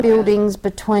buildings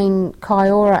between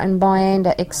Kia Ora and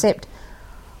Byanda, except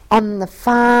on the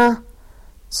far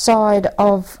side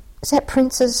of, is that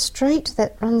Prince's Street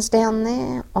that runs down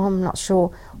there? I'm not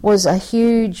sure. Was a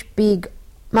huge, big,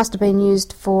 must have been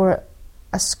used for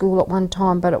a school at one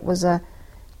time, but it was a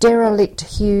derelict,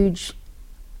 huge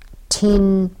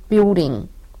tin building,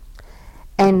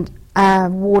 and a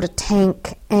water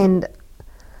tank, and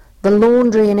the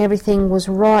laundry and everything was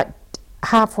right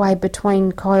halfway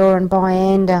between Kia Ora and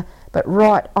Byanda, but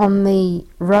right on the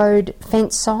road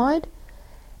fence side,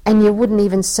 and you wouldn't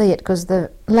even see it because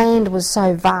the land was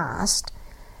so vast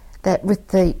that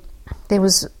there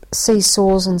was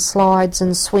seesaws and slides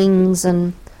and swings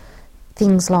and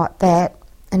things like that,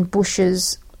 and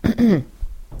bushes,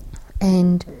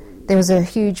 and there was a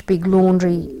huge big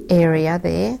laundry area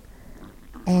there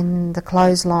and the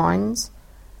clotheslines.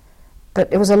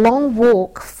 But it was a long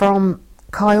walk from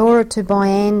Kia Ora to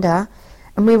Byanda,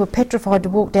 and we were petrified to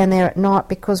walk down there at night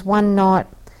because one night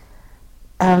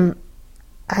a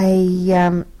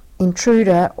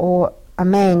intruder or a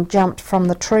man jumped from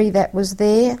the tree that was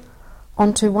there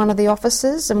onto one of the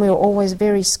offices, and we were always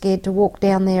very scared to walk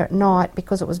down there at night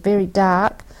because it was very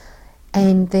dark,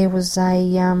 and there was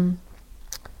a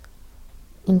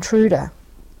intruder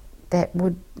that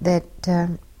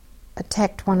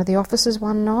attacked one of the officers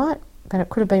one night, but it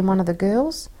could have been one of the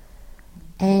girls,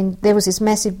 and there was this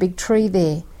massive big tree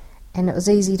there, and it was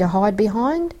easy to hide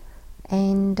behind,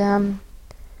 and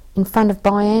in front of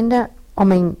Byanda,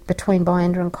 between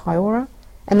Byanda and Kia Ora,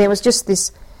 and there was just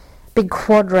this big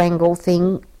quadrangle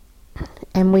thing,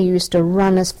 and we used to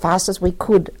run as fast as we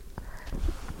could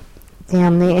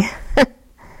down there.